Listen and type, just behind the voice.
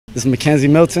This is McKenzie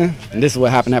Milton, and this is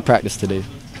what happened at practice today.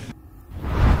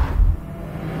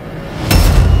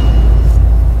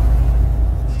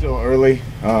 Still early,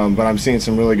 but I'm seeing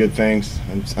some really good things.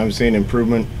 I'm seeing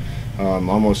improvement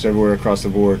almost everywhere across the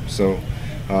board. So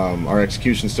our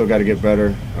execution still got to get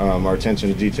better. Our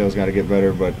attention to details got to get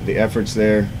better, but the effort's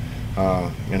there,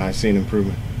 and I see an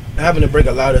improvement. Having the break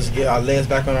allowed us to get our legs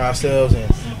back on ourselves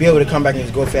and be able to come back and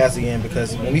just go fast again,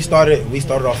 because when we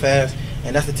started off fast,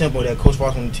 and that's the tempo that Coach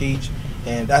Foster wanted to teach.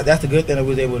 And that's the good thing, that we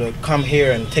was able to come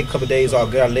here and take a couple of days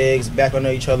off, get our legs back under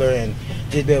each other, and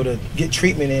just be able to get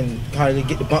treatment and kind of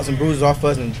get the bumps and bruises off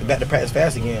us and back to practice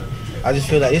fast again. I just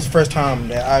feel like it's the first time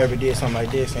that I ever did something like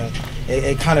this, and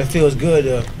it kind of feels good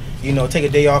to, take a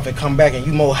day off and come back, and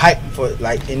you more hyped for,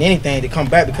 like, in anything to come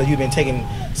back, because you've been taking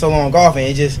so long off, and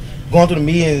it just going through the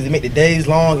meetings to make the days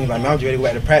long, and like, man, I'm just ready to go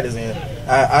back to practice. And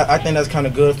I think that's kind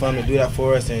of good for them to do that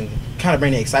for us and kind of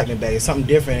bring the excitement back. It's something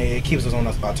different. It keeps us on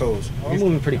our toes. We're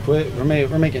moving pretty quick. We're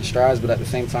making strides, but at the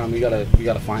same time, we gotta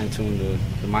fine tune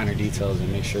the minor details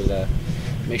and make sure that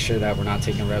we're not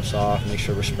taking reps off. Make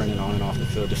sure we're sprinting on and off the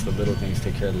field. Just the little things.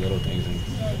 Take care of the little things, and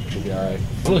we'll be all right.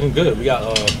 It's looking good. We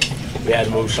had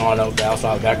to move Sean up the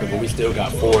outside backer, but we still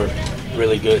got 4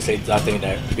 really good safeties, I think,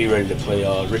 that be ready to play.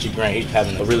 Richie Grant, he's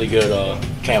having a really good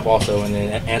camp also, and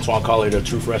then Antoine Collier, the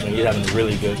true freshman, he's having a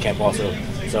really good camp also.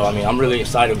 So, I mean, I'm really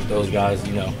excited with those guys,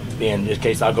 being in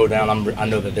case I go down, I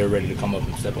know that they're ready to come up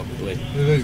and step up and play.